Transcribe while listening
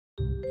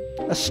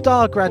A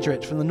star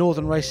graduate from the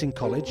Northern Racing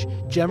College,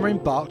 Gemma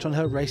embarked on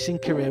her racing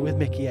career with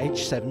Mickey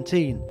aged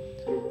 17.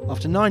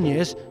 After 9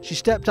 years, she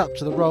stepped up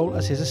to the role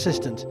as his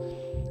assistant.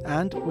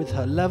 And with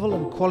her level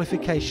and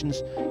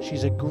qualifications,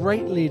 she's a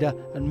great leader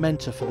and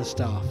mentor for the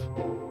staff.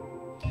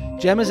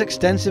 Gemma's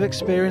extensive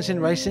experience in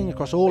racing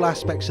across all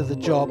aspects of the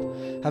job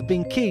have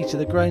been key to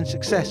the growing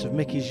success of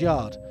Mickey's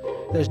yard.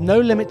 There's no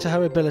limit to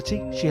her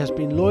ability. She has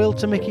been loyal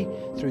to Mickey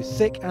through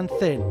thick and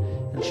thin,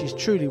 and she's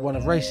truly one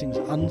of racing's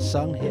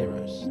unsung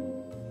heroes.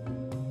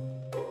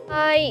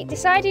 I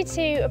decided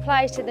to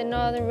apply to the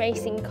Northern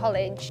Racing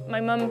College.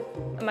 My mum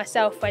and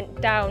myself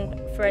went down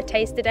for a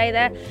taster day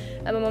there,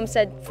 and my mum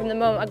said from the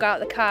moment I got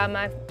out of the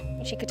car,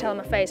 she could tell on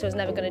my face I was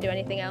never going to do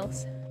anything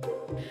else.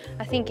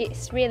 I think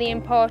it's really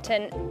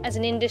important as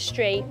an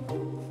industry,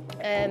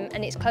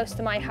 and it's close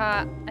to my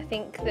heart. I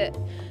think that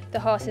the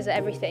horses are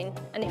everything,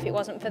 and if it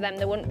wasn't for them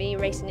there wouldn't be a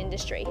racing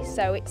industry.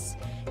 So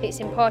it's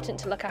important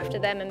to look after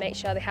them and make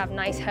sure they have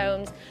nice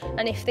homes,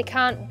 and if they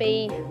can't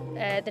be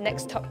the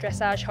next top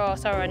dressage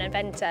horse or an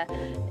eventer,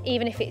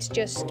 even if it's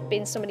just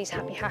being somebody's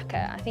happy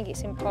hacker, I think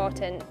it's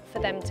important for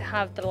them to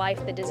have the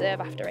life they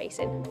deserve after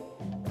racing.